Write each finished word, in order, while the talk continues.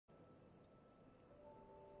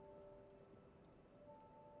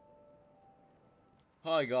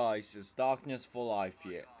Hi guys, it's Darkness for Life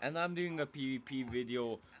here, and I'm doing a PvP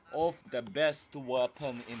video of the best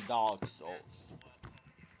weapon in Dark Souls.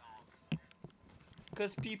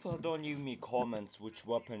 Cause people don't leave me comments which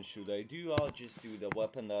weapon should I do, I'll just do the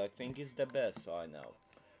weapon that I think is the best right now.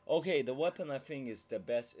 Okay, the weapon I think is the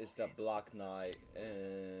best is the Black Knight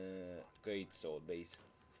Greatsword basically.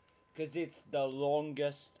 Cause it's the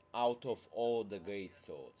longest out of all the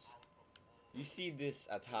Greatswords. You see this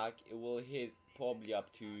attack, it will hit probably up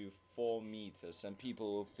to 4 meters and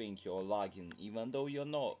people will think you're lagging even though you're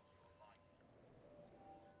not.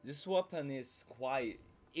 This weapon is quite,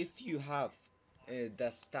 if you have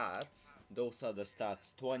the stats, those are the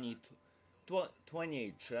stats,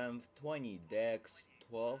 28 strength, 20 dex,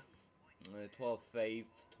 12 faith,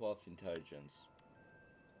 12 intelligence.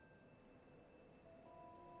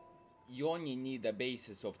 You only need a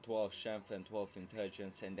basis of 12 strength and 12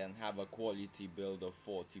 intelligence and then have a quality build of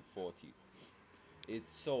 40-40. It's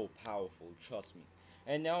so powerful, trust me.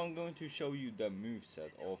 And now I'm going to show you the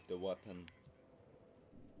moveset of the weapon.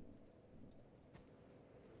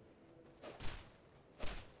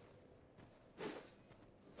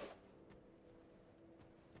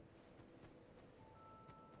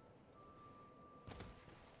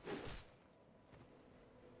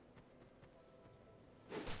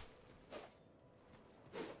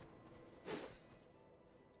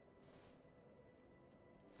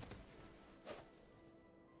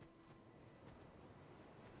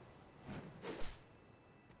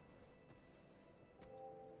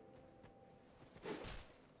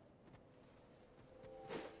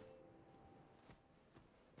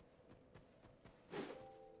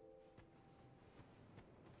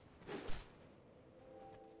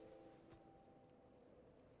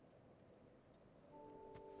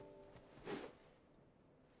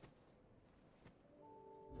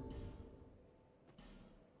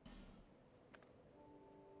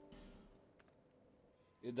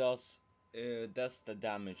 It does the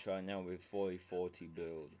damage right now with 40-40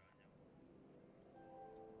 build.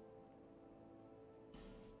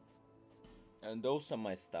 And those are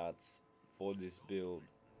my stats for this build.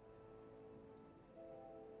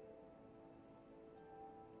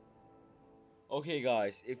 Okay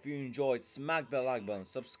guys, if you enjoyed, smack the like button,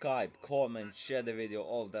 subscribe, comment, share the video,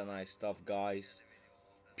 all that nice stuff guys.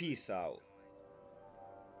 Peace out.